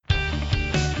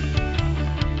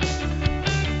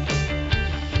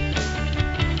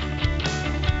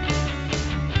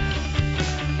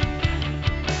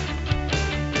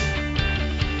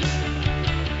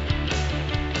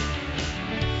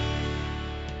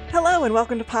Hello and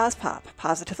welcome to Pause Pop,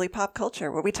 Positively Pop Culture,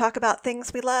 where we talk about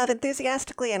things we love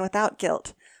enthusiastically and without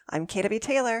guilt. I'm KW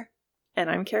Taylor. And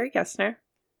I'm Carrie Gessner.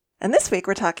 And this week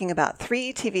we're talking about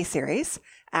 3 TV series,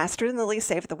 Astrid and Lily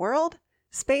Save the World,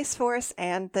 Space Force,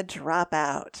 and The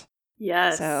Dropout.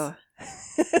 Yes. So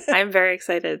I'm very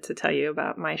excited to tell you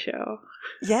about my show.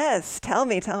 Yes, tell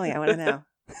me, I want to know.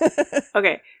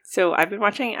 Okay, so I've been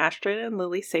watching Astrid and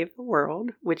Lily Save the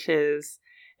World, which is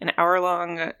an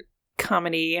hour-long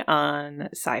comedy on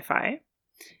sci-fi.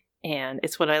 And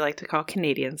it's what I like to call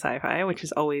Canadian sci-fi, which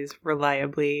is always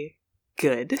reliably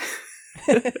good.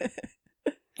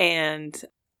 And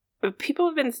people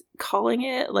have been calling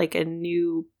it like a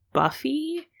new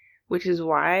Buffy, which is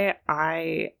why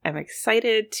I am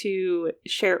excited to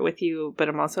share it with you, but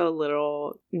I'm also a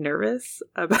little nervous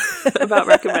about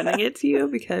recommending it to you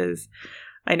because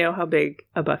I know how big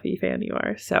a Buffy fan you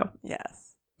are. So Yes.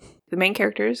 The main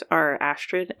characters are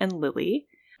Astrid and Lily.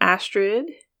 Astrid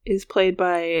is played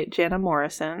by Jana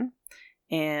Morrison,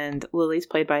 and Lily's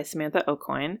played by Samantha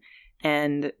Ocoin,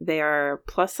 and they are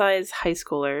plus-size high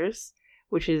schoolers,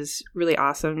 which is really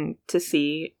awesome to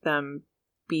see them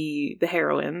be the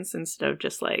heroines instead of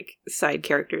just like side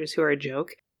characters who are a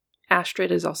joke.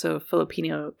 Astrid is also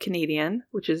Filipino-Canadian,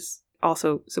 which is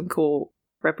also some cool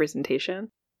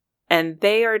representation. And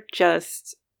they are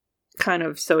just kind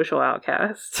of social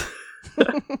outcasts.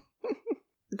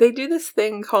 They do this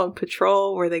thing called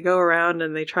Patrol where they go around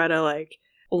and they try to like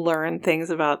learn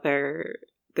things about their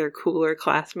cooler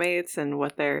classmates and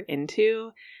what they're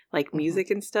into, like music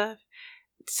and stuff,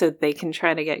 so they can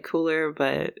try to get cooler,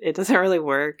 but it doesn't really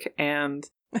work. And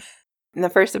in the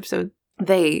first episode,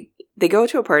 they go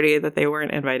to a party that they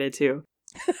weren't invited to.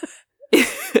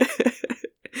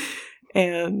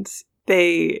 And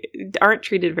they aren't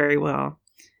treated very well.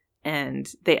 And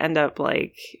they end up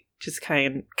like just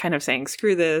kind of saying,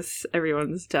 screw this,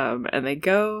 everyone's dumb. And they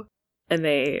go and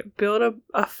they build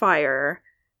a fire,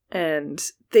 and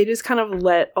they just kind of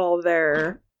let all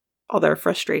their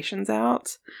frustrations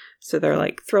out. So they're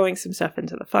like throwing some stuff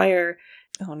into the fire.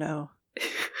 Oh no.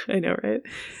 I know, right?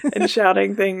 And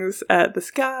shouting things at the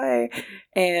sky.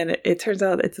 And it turns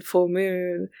out it's a full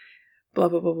moon. Blah,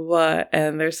 blah, blah, blah, blah.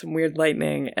 And there's some weird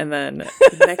lightning. And then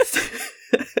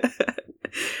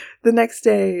the next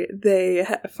day, they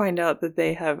find out that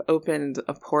they have opened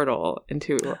a portal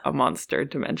into a monster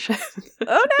dimension.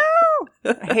 Oh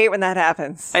no! I hate when that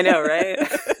happens. I know, right?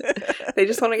 They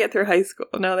just want to get through high school.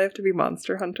 Now they have to be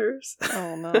monster hunters.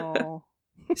 Oh no.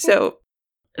 So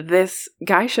this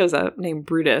guy shows up named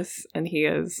Brutus, and he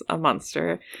is a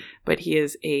monster, but he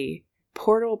is a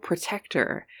portal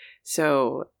protector.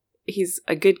 So he's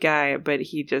a good guy, but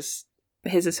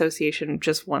his association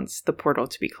just wants the portal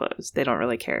to be closed. They don't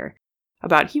really care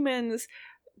about humans.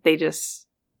 They just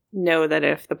know that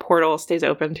if the portal stays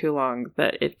open too long,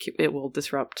 that it will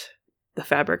disrupt the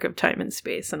fabric of time and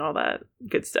space and all that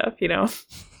good stuff, you know?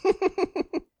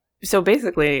 So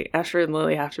basically, Astrid and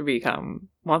Lily have to become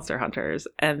monster hunters,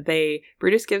 and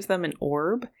Brutus gives them an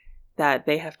orb that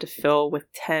they have to fill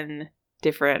with 10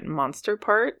 different monster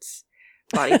parts,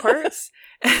 body parts.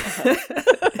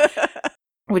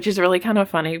 Which is really kind of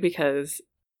funny because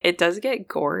it does get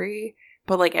gory,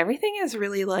 but like everything is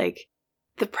really like,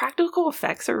 the practical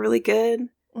effects are really good.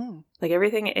 Like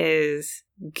everything is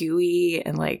gooey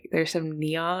and like there's some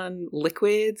neon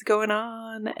liquids going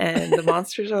on, and the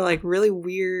monsters are like really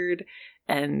weird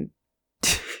and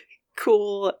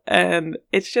cool, and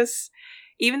it's just,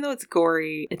 even though it's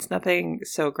gory, it's nothing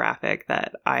so graphic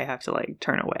that I have to like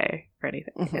turn away or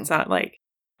anything. It's not like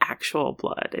actual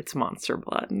blood, it's monster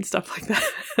blood and stuff like that.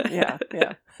 Yeah.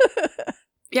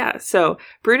 Yeah, so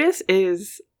Brutus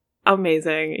is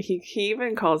amazing. He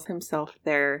even calls himself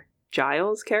their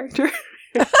Giles character.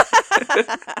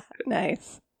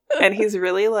 Nice. And he's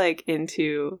really like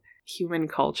into human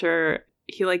culture.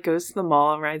 He like goes to the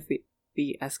mall and rides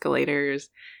the escalators,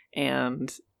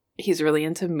 and he's really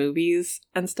into movies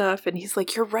and stuff, and he's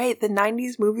like, you're right, the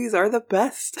 90s movies are the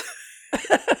best.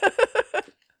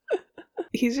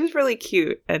 He's just really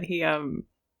cute, and he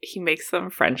makes them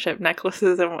friendship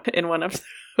necklaces in one of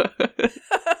them.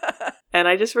 And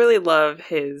I just really love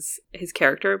his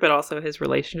character, but also his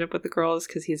relationship with the girls,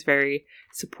 because he's very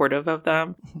supportive of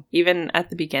them. Even at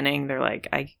the beginning, they're like,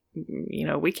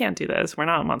 we can't do this. We're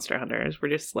not monster hunters. We're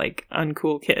just like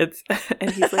uncool kids.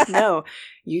 And he's like, no,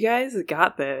 you guys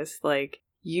got this. Like,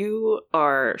 you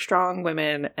are strong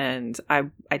women, and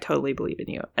I totally believe in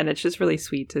you. And it's just really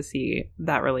sweet to see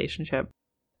that relationship.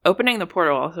 Opening the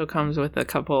portal also comes with a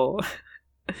couple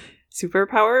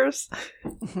superpowers.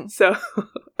 So,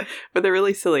 but they're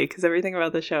really silly because everything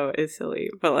about the show is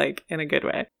silly, but like in a good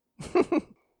way.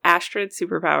 Astrid's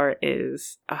superpower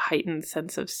is a heightened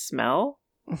sense of smell,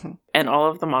 Mm-hmm. and all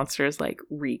of the monsters like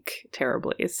reek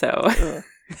terribly. So,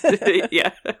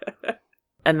 yeah.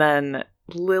 And then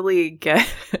Lily's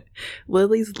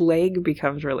leg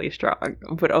becomes really strong,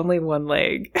 but only one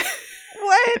leg.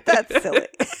 What? That's silly.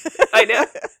 I know.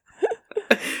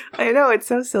 I know, it's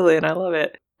so silly and I love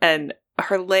it. And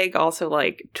her leg also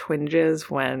like twinges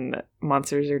when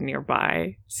monsters are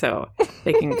nearby, so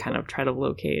they can kind of try to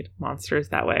locate monsters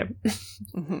that way.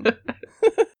 Mm-hmm.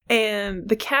 And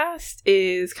the cast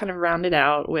is kind of rounded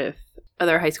out with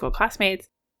other high school classmates.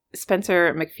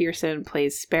 Spencer McPherson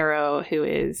plays Sparrow, who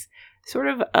is sort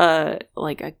of a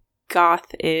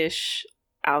goth-ish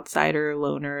outsider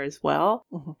loner as well.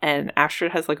 Mm-hmm. And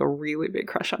Astrid has like a really big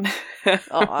crush on him.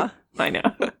 Aw. I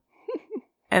know.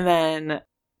 And then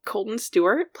Colton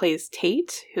Stewart plays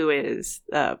Tate, who is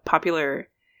a popular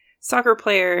soccer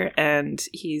player, and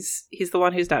he's the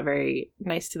one who's not very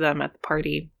nice to them at the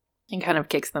party and kind of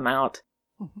kicks them out.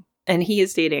 Mm-hmm. And he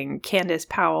is dating Candace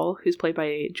Powell, who's played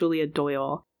by Julia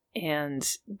Doyle. And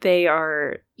they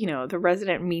are, the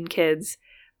resident mean kids.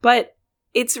 But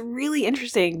it's really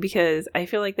interesting because I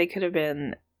feel like they could have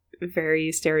been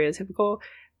very stereotypical,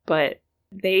 but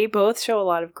they both show a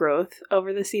lot of growth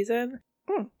over the season.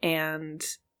 And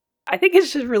I think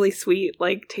it's just really sweet.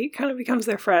 Like, Tate kind of becomes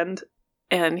their friend,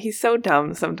 and he's so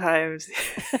dumb sometimes.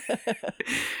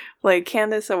 Like,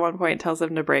 Candace at one point tells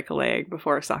him to break a leg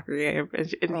before a soccer game,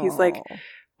 and he's like,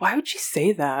 why would you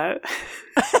say that?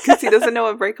 Because he doesn't know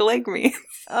what break a leg means.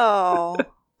 Oh,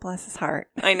 bless his heart.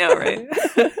 I know, right?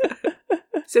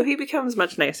 So he becomes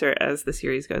much nicer as the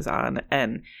series goes on,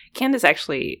 and Candace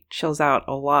actually chills out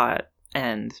a lot,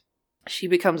 and she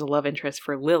becomes a love interest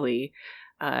for Lily,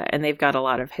 and they've got a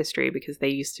lot of history because they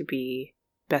used to be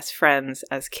best friends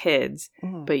as kids,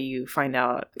 but you find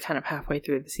out kind of halfway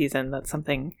through the season that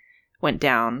something went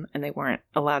down and they weren't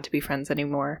allowed to be friends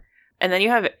anymore. And then you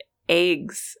have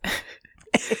Eggs,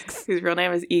 whose real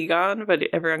name is Egon, but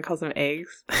everyone calls him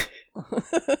Eggs,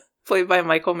 played by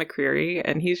Michael McCreary,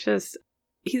 and he's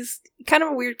kind of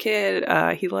a weird kid.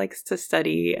 He likes to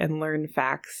study and learn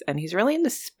facts, and he's really into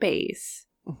space.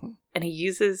 Mm-hmm. And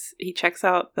he checks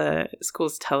out the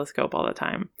school's telescope all the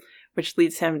time, which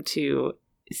leads him to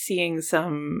seeing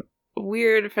some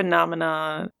weird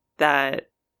phenomena that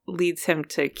leads him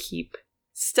to keep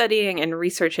studying and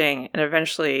researching, and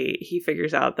eventually he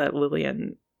figures out that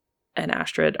Lillian and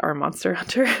Astrid are monster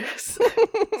hunters.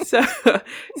 so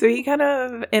he kind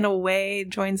of, in a way,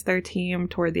 joins their team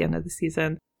toward the end of the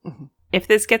season. Mm-hmm. If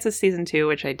this gets a season 2,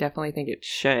 which I definitely think it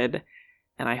should,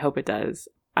 and I hope it does,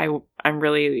 I'm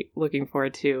really looking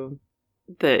forward to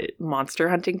the monster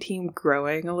hunting team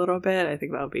growing a little bit. I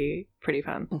think that'll be pretty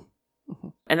fun. Mm-hmm.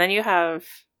 And then you have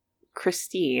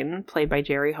Christine, played by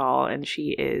Jerry Hall, and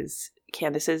she is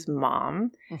Candace's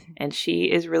mom, and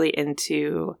she is really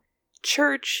into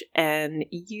church and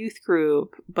youth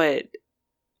group, but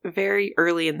very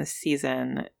early in the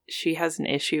season, she has an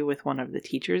issue with one of the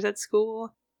teachers at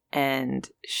school, and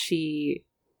she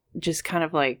just kind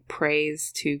of like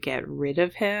prays to get rid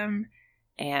of him,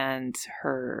 and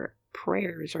her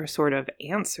prayers are sort of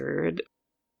answered,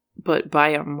 but by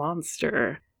a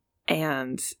monster.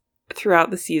 And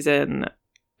throughout the season,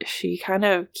 she kind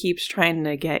of keeps trying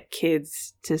to get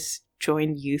kids to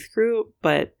join youth group,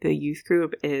 but the youth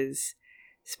group is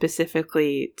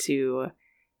specifically to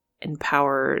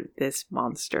empower this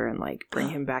monster and like bring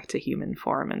him back to human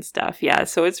form and stuff. Yeah,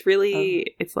 so it's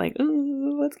really, it's like,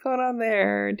 ooh, what's going on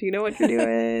there? Do you know what you're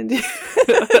doing?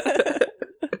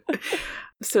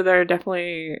 So there are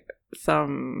definitely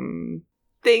some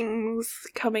things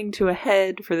coming to a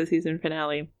head for the season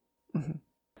finale. Mm-hmm.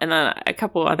 And then a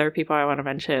couple other people I want to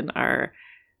mention are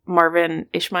Marvin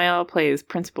Ishmael plays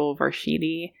Principal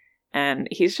Varshidi, and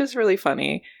he's just really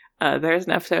funny. There's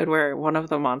an episode where one of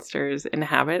the monsters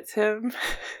inhabits him.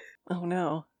 Oh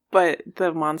no. But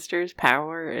the monster's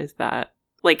power is that,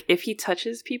 like, if he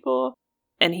touches people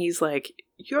and he's like,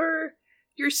 you're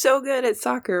so good at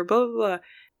soccer, blah, blah, blah.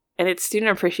 And it's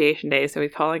Student Appreciation Day, so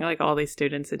he's calling like all these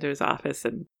students into his office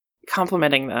and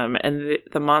complimenting them, and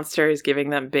the monster is giving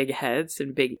them big heads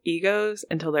and big egos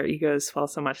until their egos swell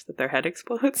so much that their head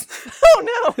explodes.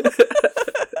 Oh no.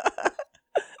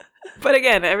 But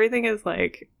again, everything is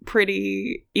like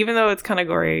pretty, even though it's kind of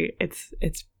gory,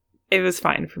 it was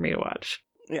fine for me to watch.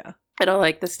 Yeah. I don't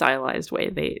like the stylized way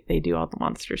they do all the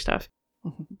monster stuff.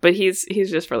 Mm-hmm. But he's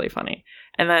just really funny.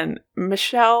 And then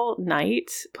Michelle Knight,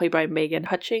 played by Megan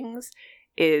Hutchings,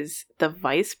 is the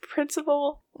vice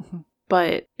principal. Mm-hmm.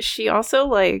 But she also,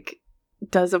 like,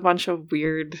 does a bunch of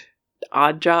weird,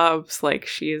 odd jobs. Like,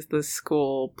 she is the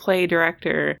school play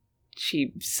director.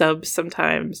 She subs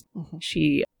sometimes. Mm-hmm.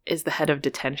 She is the head of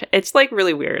detention. It's like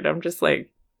really weird. I'm just like,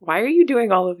 why are you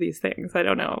doing all of these things? I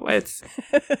don't know. It's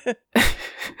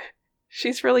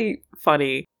she's really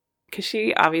funny because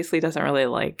she obviously doesn't really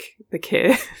like the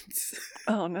kids.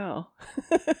 Oh no.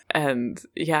 And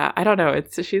yeah, I don't know.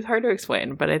 She's hard to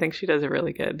explain, but I think she does a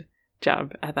really good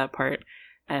job at that part.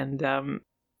 And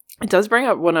it does bring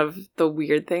up one of the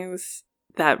weird things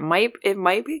that might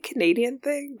be a Canadian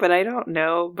thing, but I don't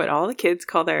know. But all the kids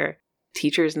call their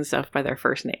teachers and stuff by their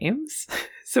first names,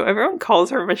 so everyone calls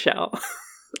her Michelle.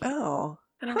 Oh,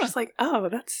 and I'm just like, oh,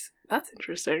 that's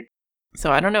interesting. So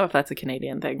I don't know if that's a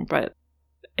Canadian thing, but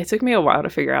it took me a while to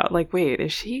figure out. Like, wait,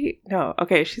 is she? No,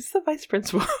 okay, she's the vice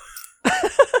principal.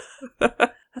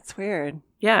 That's weird.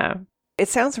 Yeah, it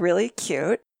sounds really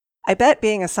cute. I bet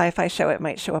being a sci-fi show, it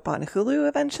might show up on Hulu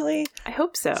eventually. I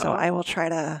hope so. So I will try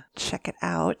to check it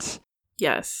out.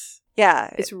 Yes.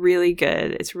 Yeah. It's really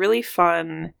good. It's really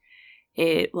fun.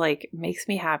 It like makes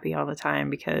me happy all the time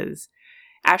because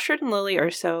Astrid and Lily are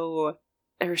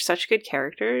such good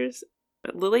characters.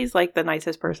 Lily's like the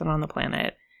nicest person on the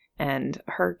planet, and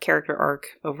her character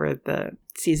arc over the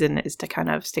season is to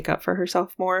kind of stick up for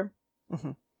herself more.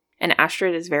 Mm-hmm. And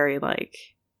Astrid is very like,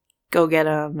 go get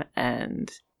 'em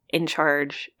and in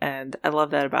charge, and I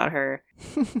love that about her.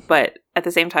 But at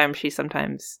the same time, she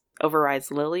sometimes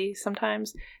overrides Lily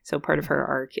sometimes. So part of her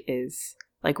arc is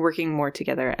like working more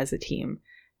together as a team.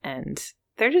 And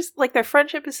they're just like, their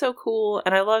friendship is so cool.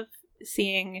 And I love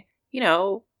seeing,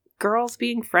 girls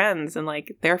being friends and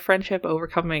like their friendship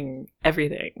overcoming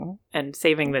everything and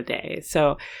saving the day.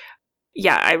 So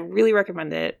yeah, I really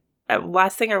recommend it.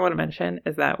 Last thing I want to mention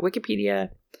is that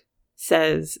Wikipedia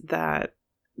says that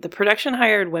the production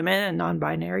hired women and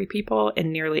non-binary people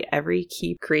in nearly every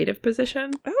key creative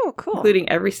position. Oh, cool. Including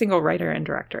every single writer and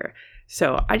director.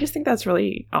 So I just think that's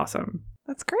really awesome.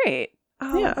 That's great.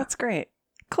 Oh, yeah. That's great.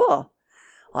 Cool.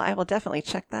 Well, I will definitely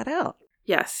check that out.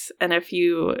 Yes. And if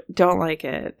you don't like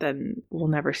it, then we'll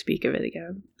never speak of it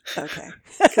again. Okay.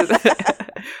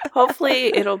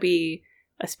 Hopefully it'll be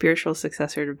a spiritual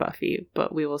successor to Buffy,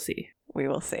 but we will see. We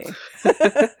will see.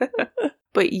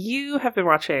 But you have been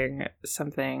watching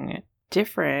something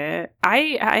different.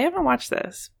 I haven't watched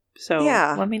this, so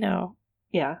let me know.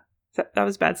 Yeah, that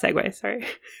was a bad segue. Sorry.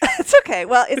 It's okay.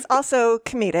 Well, it's also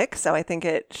comedic, so I think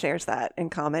it shares that in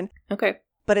common. Okay.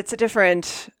 But it's a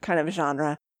different kind of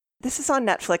genre. This is on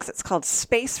Netflix. It's called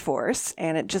Space Force,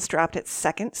 and it just dropped its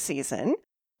second season.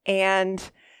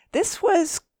 And this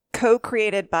was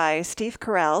co-created by Steve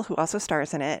Carell, who also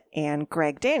stars in it, and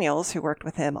Greg Daniels, who worked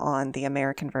with him on the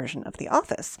American version of The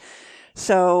Office.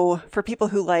 So for people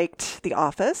who liked The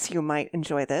Office, you might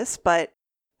enjoy this, but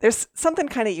there's something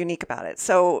kind of unique about it.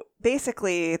 So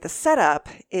basically, the setup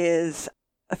is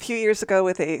a few years ago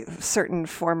with a certain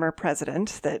former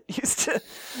president that used to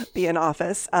be in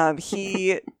office.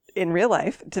 He, in real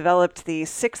life, developed the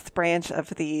sixth branch of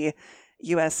the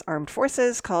U.S. Armed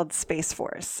Forces called Space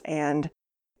Force. And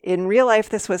in real life,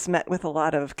 this was met with a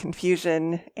lot of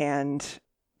confusion and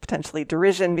potentially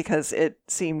derision because it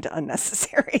seemed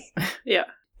unnecessary. Yeah.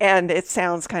 And it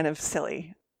sounds kind of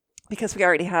silly because we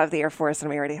already have the Air Force and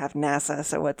we already have NASA.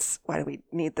 So why do we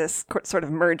need this sort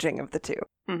of merging of the two?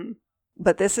 Mm-hmm.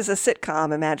 But this is a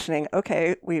sitcom imagining,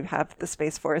 okay, we have the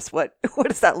Space Force. What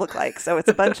does that look like? So it's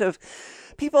a bunch of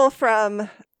people from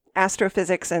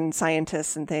astrophysics and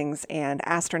scientists and things and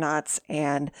astronauts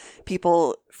and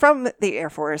people from the Air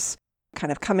Force kind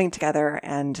of coming together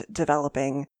and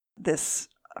developing this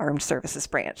armed services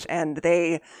branch. And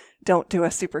they don't do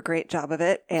a super great job of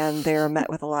it. And they're met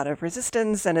with a lot of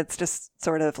resistance. And it's just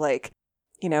sort of like,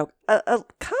 a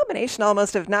combination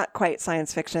almost of not quite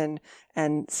science fiction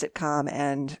and sitcom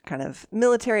and kind of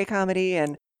military comedy.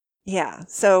 And yeah,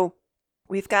 so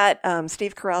we've got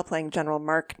Steve Carell playing General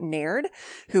Mark Naird,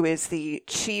 who is the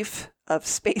chief of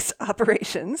space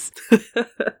operations.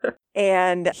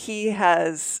 And he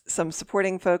has some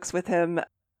supporting folks with him.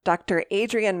 Dr.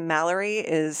 Adrian Mallory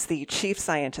is the chief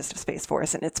scientist of Space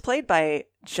Force, and it's played by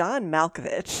John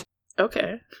Malkovich.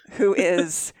 Okay. Who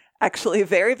is actually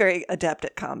very, very adept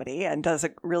at comedy and does a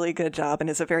really good job and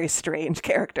is a very strange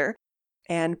character.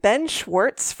 And Ben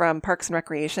Schwartz from Parks and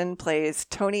Recreation plays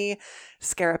Tony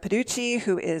Scarapaducci,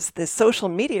 who is the social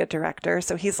media director.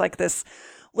 So he's like this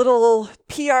little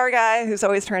PR guy who's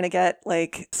always trying to get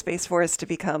like Space Force to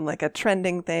become like a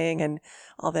trending thing and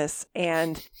all this.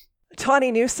 And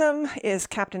Tawny Newsome is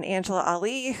Captain Angela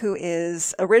Ali, who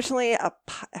is originally a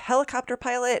helicopter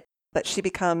pilot, but she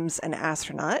becomes an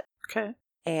astronaut. Okay.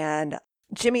 And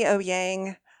Jimmy O.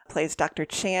 Yang plays Dr.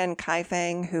 Chan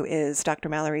Kai-Fang, who is Dr.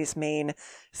 Mallory's main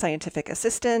scientific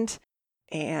assistant.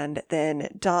 And then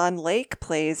Don Lake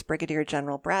plays Brigadier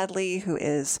General Bradley, who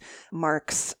is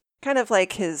Mark's kind of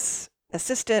like his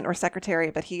assistant or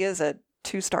secretary, but he is a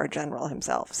 2-star general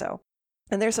himself. So,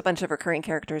 and there's a bunch of recurring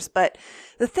characters. But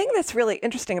the thing that's really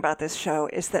interesting about this show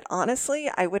is that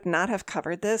honestly, I would not have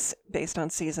covered this based on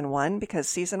season 1 because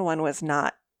season 1 was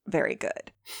not very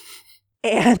good.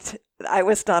 And I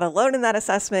was not alone in that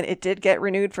assessment. It did get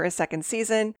renewed for a second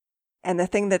season. And the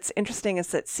thing that's interesting is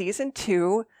that season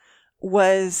 2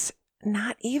 was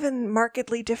not even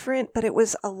markedly different, but it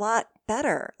was a lot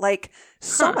better, like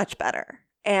so much better.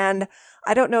 And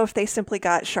I don't know if they simply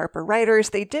got sharper writers.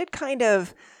 They did kind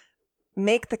of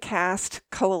make the cast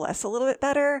coalesce a little bit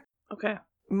better. Okay.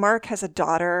 Mark has a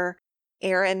daughter,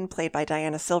 Erin, played by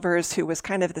Diana Silvers, who was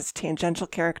kind of this tangential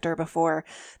character before.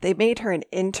 They made her an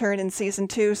intern in season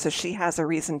 2, so she has a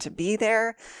reason to be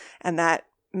there, and that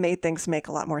made things make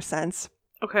a lot more sense.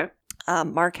 Okay.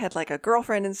 Mark had like a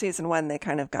girlfriend in season 1. They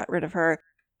kind of got rid of her.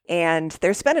 And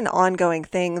there's been an ongoing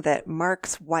thing that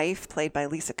Mark's wife, played by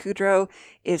Lisa Kudrow,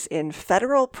 is in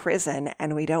federal prison,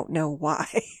 and we don't know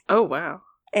why. Oh, wow.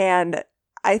 And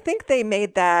I think they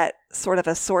made that sort of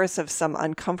a source of some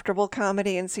uncomfortable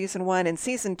comedy in season 1. In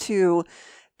season 2,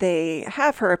 they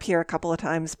have her appear a couple of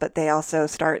times, but they also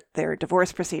start their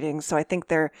divorce proceedings. So I think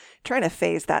they're trying to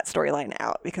phase that storyline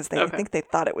out because I think they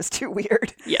thought it was too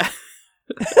weird. Yeah.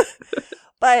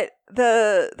 But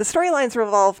the storylines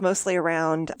revolve mostly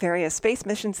around various space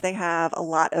missions they have.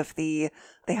 They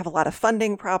have a lot of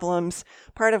funding problems.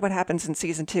 Part of what happens in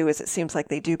season 2 is it seems like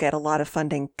they do get a lot of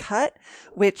funding cut,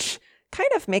 which kind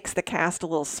of makes the cast a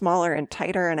little smaller and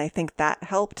tighter, and I think that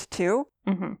helped too.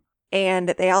 Mm-hmm. And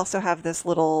they also have this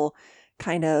little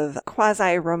kind of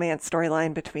quasi-romance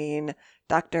storyline between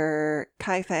Dr.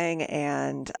 Kai Fang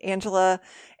and Angela,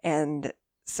 and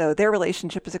so their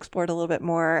relationship is explored a little bit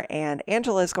more, and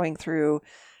Angela is going through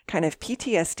kind of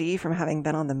PTSD from having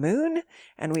been on the moon,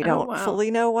 and we don't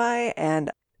fully know why.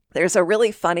 And there's a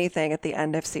really funny thing at the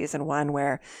end of season 1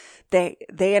 where they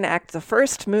enact the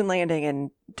first moon landing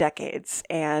in decades,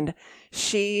 and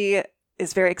she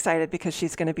is very excited because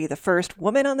she's going to be the first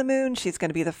woman on the moon. She's going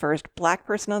to be the first Black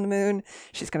person on the moon.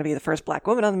 She's going to be the first Black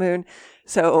woman on the moon.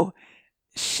 So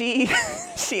she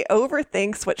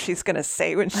overthinks what she's going to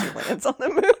say when she lands on the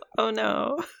moon. Oh,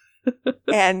 no.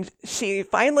 And she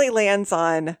finally lands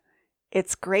on,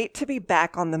 "It's great to be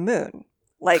back on the moon."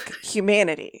 Like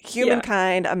humanity,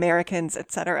 humankind, Americans,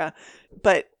 etc.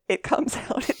 But it comes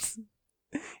out,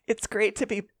 it's great to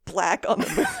be Black on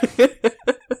the moon.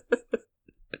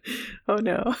 Oh,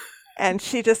 no. And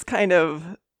she just kind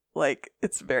of, like,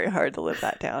 it's very hard to live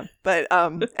that down. But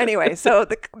anyway, so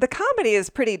the comedy is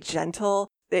pretty gentle.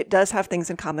 It does have things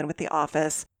in common with The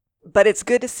Office. But it's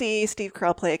good to see Steve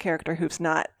Carell play a character who's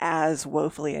not as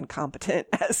woefully incompetent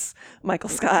as Michael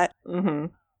Scott. Mm-hmm.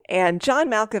 And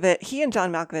he and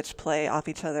John Malkovich play off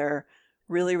each other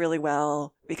really, really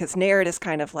well, because Naird is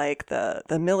kind of like the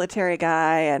military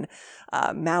guy, and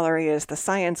Mallory is the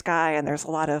science guy, and there's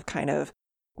a lot of kind of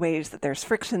ways that there's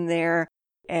friction there,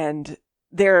 and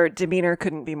their demeanor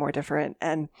couldn't be more different.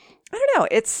 And I don't know,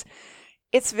 it's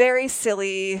very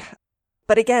silly.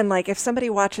 But again, like if somebody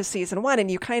watches season 1, and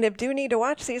you kind of do need to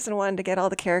watch season 1 to get all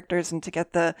the characters and to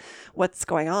get what's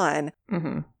going on,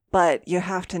 mm-hmm. but you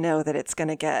have to know that it's going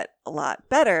to get a lot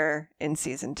better in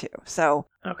season 2. So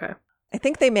okay. I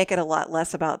think they make it a lot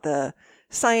less about the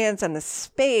science and the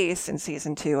space in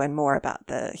season 2 and more about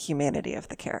the humanity of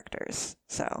the characters.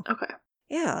 So okay.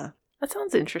 Yeah. That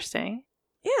sounds interesting.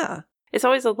 Yeah. It's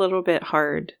always a little bit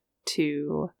hard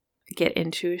to get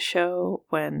into a show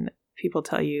when people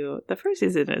tell you the first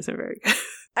season isn't very good.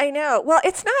 I know. Well,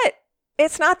 it's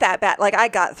not that bad. Like, I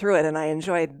got through it and I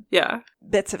enjoyed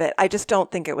bits of it. I just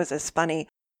don't think it was as funny.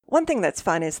 One thing that's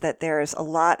fun is that there's a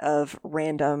lot of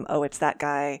random, oh, it's that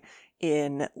guy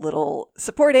in little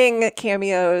supporting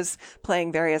cameos,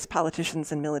 playing various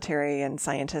politicians and military and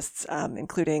scientists,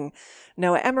 including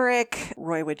Noah Emmerich,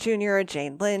 Roy Wood Jr.,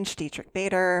 Jane Lynch, Dietrich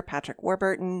Bader, Patrick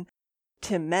Warburton,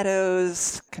 Tim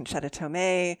Meadows, Conchetta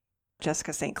Tomei,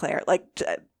 Jessica St. Clair. Like,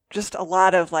 just a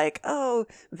lot of like, oh,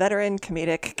 veteran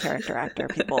comedic character actor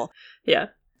people. Yeah.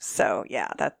 So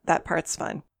yeah, that part's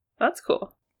fun. That's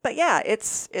cool. But yeah,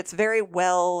 it's very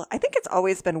well, I think it's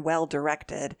always been well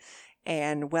directed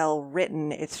and well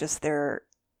written. It's just they're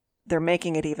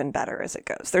making it even better as it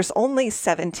goes. There's only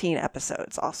 17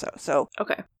 episodes also. So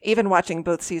okay. Even watching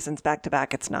both seasons back to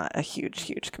back, it's not a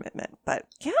huge commitment. But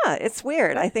yeah, it's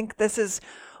weird. I think this is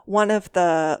one of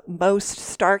the most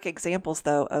stark examples,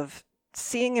 though, of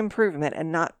seeing improvement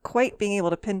and not quite being able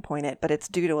to pinpoint it, but it's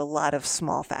due to a lot of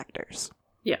small factors.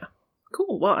 Yeah.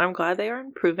 Cool. Well, I'm glad they are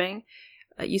improving.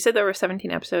 You said there were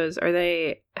 17 episodes. Are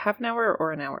they half an hour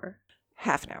or an hour?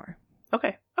 Half an hour.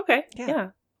 Okay. Yeah.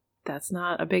 That's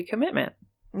not a big commitment.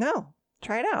 No.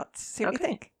 Try it out. See what you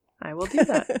think. I will do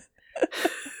that.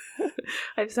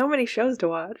 I have so many shows to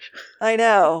watch. I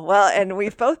know. Well, and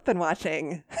we've both been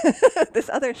watching this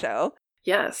other show.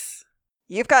 Yes.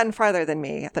 You've gotten farther than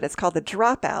me, but it's called The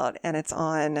Dropout, and it's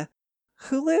on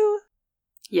Hulu?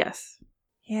 Yes.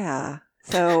 Yeah.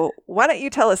 So why don't you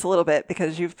tell us a little bit,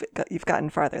 because you've gotten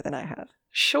farther than I have.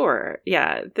 Sure.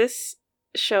 Yeah. This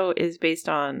show is based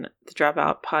on the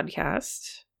Dropout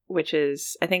podcast, which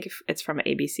is, I think it's from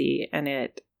ABC, and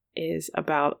it is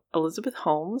about Elizabeth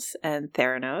Holmes and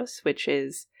Theranos, which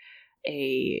is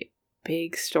a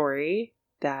big story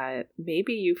that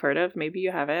maybe you've heard of, maybe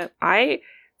you haven't. I,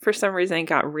 for some reason,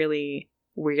 got really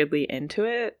weirdly into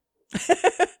it.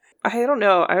 I don't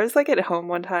know. I was like at home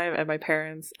one time at my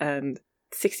parents', and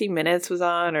 60 Minutes was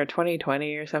on, or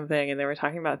 2020 or something, and they were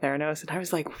talking about Theranos, and I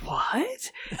was like,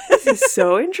 what? This is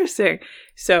so interesting.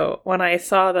 So when I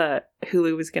saw that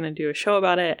Hulu was going to do a show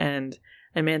about it, and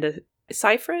Amanda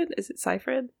Seyfried, is it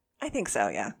Seyfried? I think so,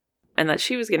 yeah. And that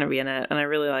she was going to be in it, and I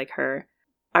really like her,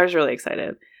 I was really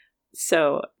excited.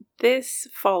 So this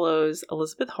follows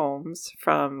Elizabeth Holmes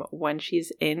from when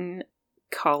she's in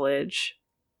college,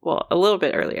 well, a little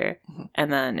bit earlier,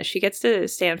 and then she gets to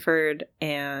Stanford,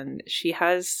 and she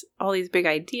has all these big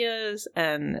ideas,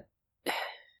 and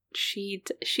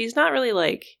she's not really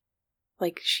like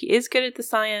she is good at the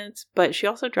science, but she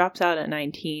also drops out at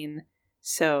 19.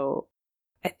 So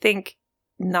I think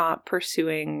not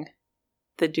pursuing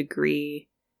the degree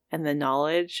and the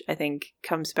knowledge, I think,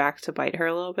 comes back to bite her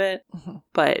a little bit. Mm-hmm.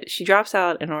 But she drops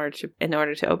out in order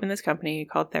to open this company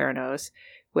called Theranos,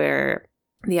 where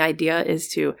the idea is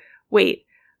to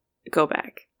go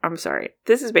back. I'm sorry.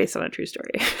 This is based on a true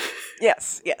story.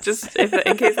 Yes. Just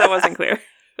in case that wasn't clear.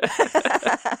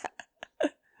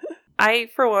 I,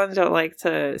 for one, don't like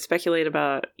to speculate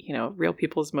about, real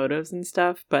people's motives and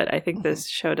stuff, but I think this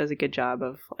show does a good job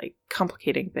of, like,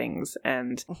 complicating things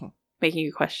and making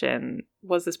you question,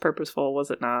 was this purposeful?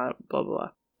 Was it not? Blah, blah,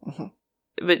 blah.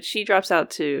 But she drops out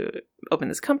to open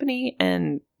this company,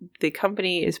 and the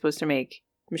company is supposed to make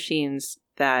machines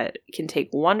that can take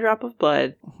one drop of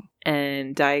blood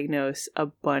and diagnose a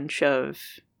bunch of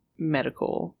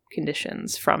medical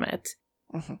conditions from it,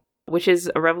 which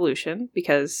is a revolution,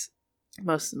 because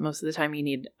most of the time you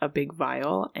need a big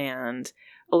vial, and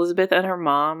Elizabeth and her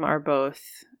mom are both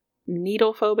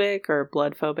needle phobic or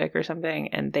blood phobic or something,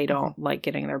 and they don't like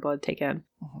getting their blood taken.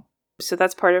 So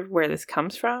that's part of where this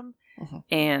comes from.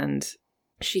 And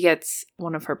she gets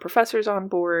one of her professors on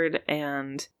board,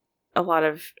 and a lot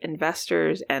of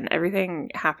investors, and everything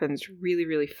happens really,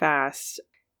 really fast.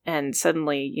 And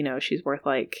suddenly, she's worth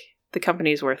the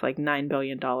company's worth like $9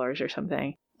 billion or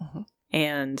something.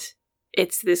 And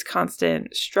it's this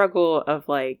constant struggle of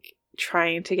like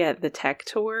trying to get the tech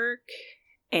to work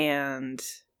and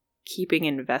keeping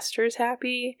investors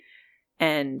happy.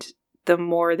 And the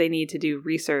more they need to do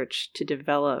research to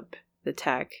develop the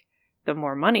tech, the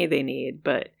more money they need.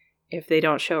 But if they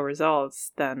don't show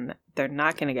results, then they're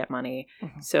not going to get money.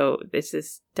 So it's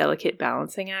this delicate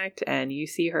balancing act, and you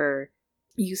see her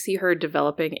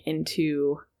developing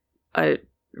into a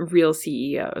real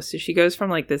CEO. So she goes from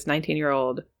like this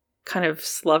 19-year-old kind of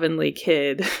slovenly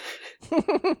kid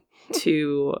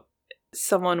to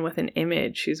someone with an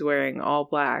image who's wearing all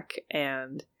black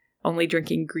and only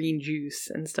drinking green juice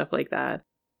and stuff like that.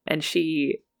 And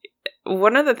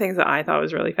one of the things that I thought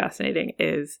was really fascinating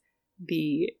is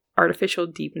the artificial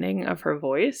deepening of her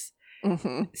voice.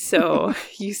 So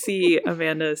you see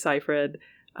Amanda Seyfried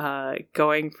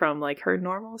going from like her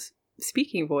normal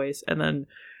speaking voice, and then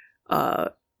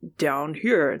down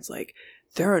here it's like,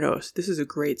 Theranos, this is a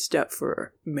great step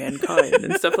for mankind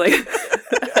and stuff like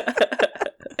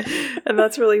and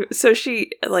that's really, so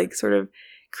she like sort of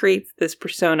creates this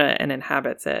persona and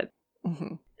inhabits it.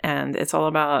 And it's all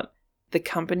about the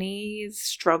company's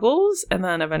struggles, and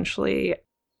then eventually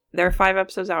there are 5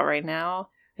 episodes out right now,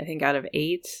 I think, out of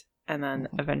 8. And then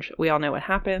eventually we all know what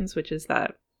happens, which is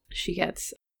that she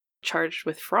gets charged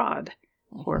with fraud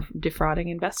or defrauding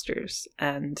investors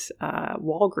and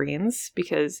Walgreens,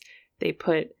 because they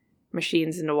put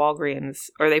machines into Walgreens,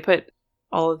 or they put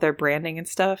all of their branding and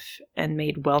stuff and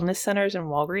made wellness centers in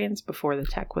Walgreens before the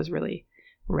tech was really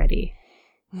ready.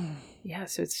 Yeah,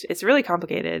 so it's really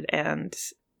complicated, and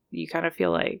you kind of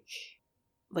feel like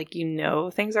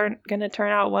things aren't going to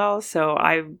turn out well. So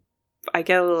I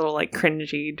get a little like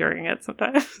cringy during it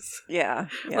sometimes. Yeah.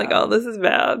 Like, oh, this is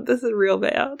bad. This is real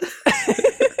bad.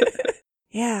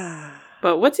 Yeah.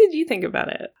 But what did you think about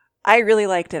it? I really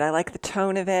liked it. I like the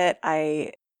tone of it.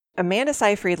 I Amanda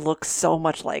Seyfried looks so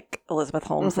much like Elizabeth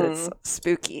Holmes that it's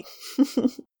spooky.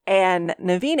 And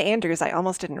Naveen Andrews, I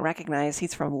almost didn't recognize.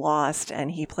 He's from Lost,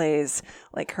 and he plays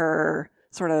like her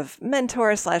sort of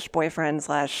mentor / boyfriend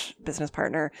 / business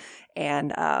partner.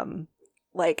 And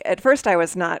like at first I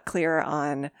was not clear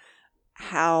on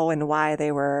how and why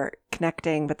they were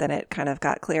connecting, but then it kind of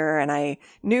got clearer, and I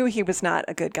knew he was not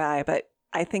a good guy, but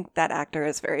I think that actor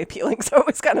is very appealing. So it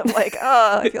was kind of like,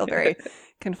 oh, I feel very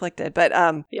conflicted. But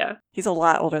yeah, he's a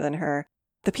lot older than her.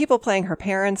 The people playing her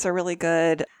parents are really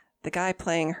good. The guy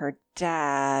playing her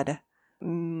dad,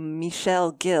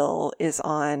 Michelle Gill, is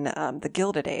on The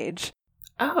Gilded Age.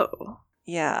 Oh.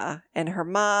 Yeah. And her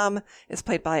mom is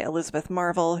played by Elizabeth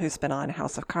Marvel, who's been on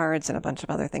House of Cards and a bunch of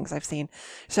other things I've seen.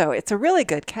 So it's a really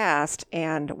good cast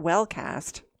and well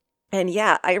cast. And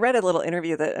yeah, I read a little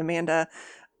interview that Amanda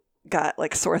got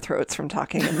like sore throats from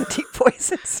talking in the deep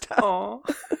voice and stuff.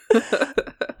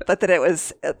 But that it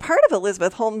was part of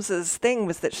Elizabeth Holmes's thing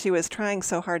was that she was trying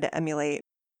so hard to emulate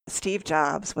Steve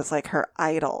Jobs was like her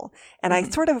idol. And I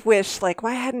sort of wish, like,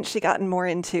 why hadn't she gotten more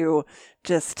into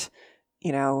just,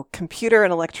 you know, computer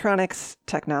and electronics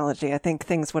technology? I think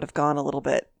things would have gone a little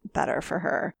bit better for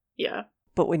her. Yeah.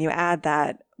 But when you add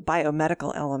that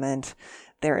biomedical element,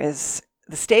 the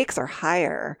stakes are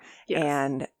higher. Yes.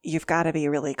 And you've got to be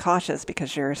really cautious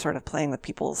because you're sort of playing with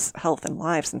people's health and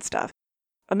lives and stuff.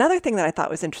 Another thing that I thought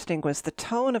was interesting was the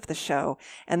tone of the show.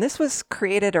 And this was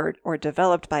created or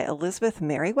developed by Elizabeth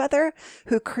Merriweather,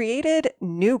 who created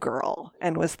New Girl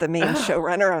and was the main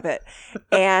showrunner of it.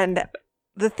 And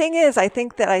the thing is, I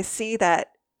think that I see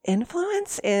that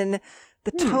influence in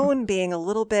the tone being a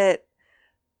little bit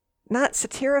not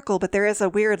satirical, but there is a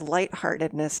weird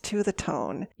lightheartedness to the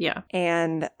tone. Yeah.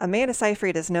 And Amanda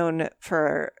Seyfried is known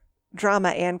for drama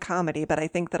and comedy, but I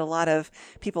think that a lot of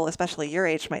people, especially your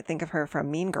age, might think of her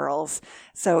from Mean Girls.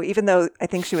 So even though I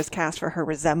think she was cast for her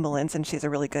resemblance and she's a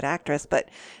really good actress, but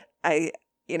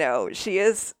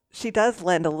she does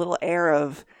lend a little air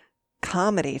of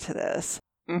comedy to this.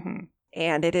 Mm-hmm.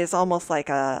 And it is almost like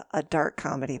a dark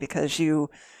comedy because you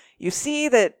see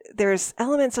that there's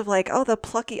elements of like, oh, the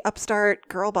plucky upstart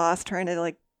girl boss trying to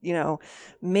like, you know,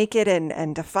 make it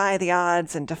and defy the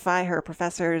odds and defy her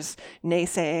professor's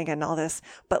naysaying and all this.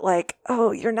 But like,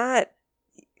 oh, you're not,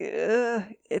 you're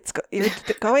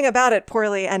going about it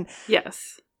poorly. And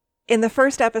yes, in the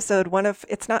first episode,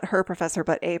 it's not her professor,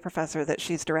 but a professor that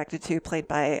she's directed to, played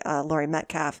by Laurie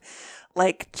Metcalf,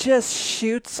 like just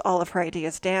shoots all of her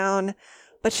ideas down.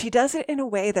 But she does it in a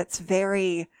way that's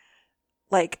very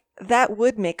like, that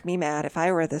would make me mad if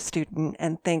I were the student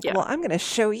and think, well, I'm going to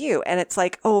show you. And it's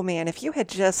like, oh man, if you had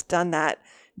just done that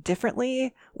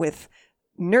differently with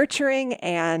nurturing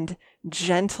and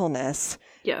gentleness,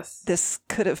 yes, this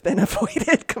could have been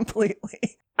avoided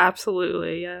completely.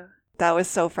 Absolutely. Yeah. That was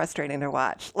so frustrating to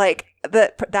watch. Like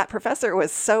that professor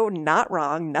was so not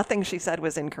wrong. Nothing she said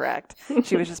was incorrect.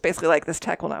 She was just basically like, this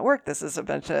tech will not work. This is a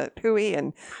bunch of hooey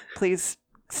and please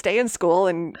stay in school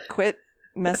and quit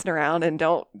messing around and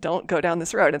don't go down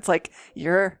this road. It's like,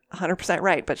 you're 100%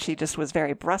 right, but she just was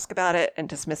very brusque about it and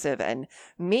dismissive and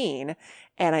mean.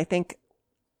 And I think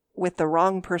with the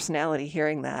wrong personality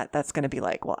hearing that's going to be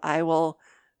like, well, I will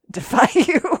defy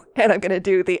you and I'm going to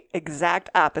do the exact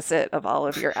opposite of all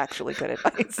of your actually good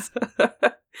advice.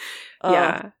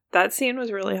 Yeah, that scene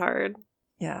was really hard.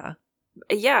 Yeah,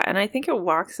 and I think it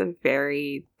walks a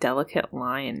very delicate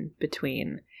line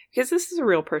between, because this is a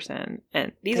real person,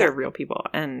 and these are real people,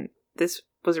 and this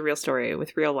was a real story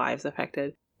with real lives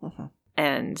affected. Mm-hmm.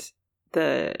 And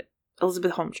the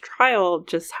Elizabeth Holmes trial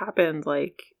just happened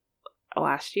like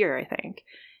last year, I think,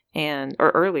 or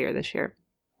earlier this year.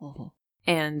 Mm-hmm.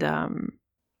 And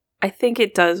I think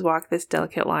it does walk this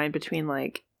delicate line between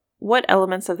like what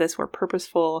elements of this were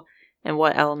purposeful and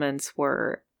what elements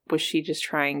was she just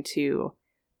trying to,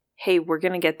 hey, we're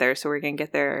going to get there, so we're going to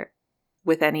get there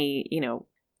with any,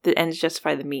 the ends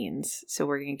justify the means, so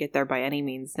we're going to get there by any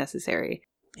means necessary.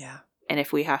 Yeah. And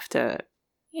if we have to,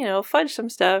 fudge some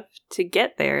stuff to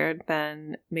get there,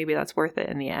 then maybe that's worth it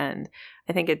in the end.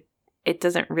 I think it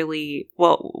doesn't really,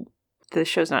 well, the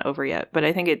show's not over yet, but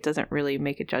I think it doesn't really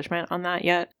make a judgment on that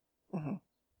yet,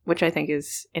 which I think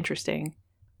is interesting.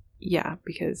 Yeah,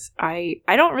 because I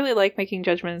don't really like making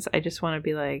judgments. I just want to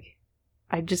be like,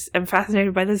 I just am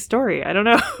fascinated by this story. I don't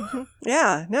know.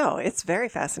 Yeah, no, it's very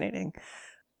fascinating.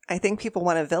 I think people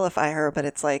want to vilify her, but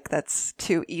it's like, that's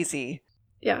too easy.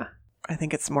 Yeah. I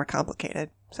think it's more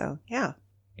complicated. So, yeah.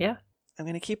 Yeah. I'm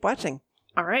going to keep watching.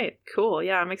 All right. Cool.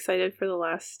 Yeah, I'm excited for the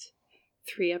last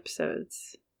 3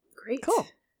 episodes. Great. Cool.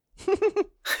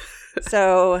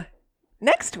 So,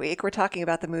 next week, we're talking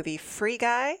about the movie Free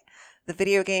Guy, the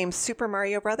video game Super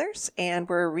Mario Brothers, and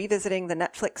we're revisiting the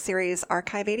Netflix series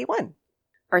Archive 81.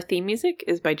 Our theme music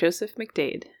is by Joseph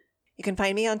McDade. You can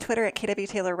find me on Twitter at KW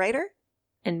Taylor Writer.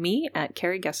 And me at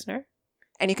Carrie Gessner.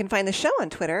 And you can find the show on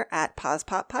Twitter at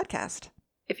PausePopPodcast.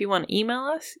 If you want to email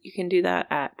us, you can do that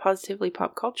at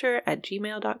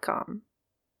positivelypopculture@gmail.com.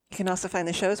 You can also find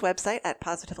the show's website at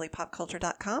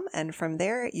positivelypopculture.com, and from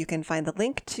there you can find the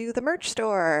link to the merch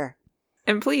store.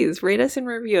 And please rate us and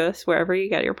review us wherever you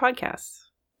get your podcasts.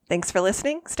 Thanks for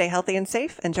listening, stay healthy and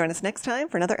safe, and join us next time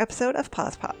for another episode of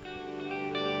Pause Pop.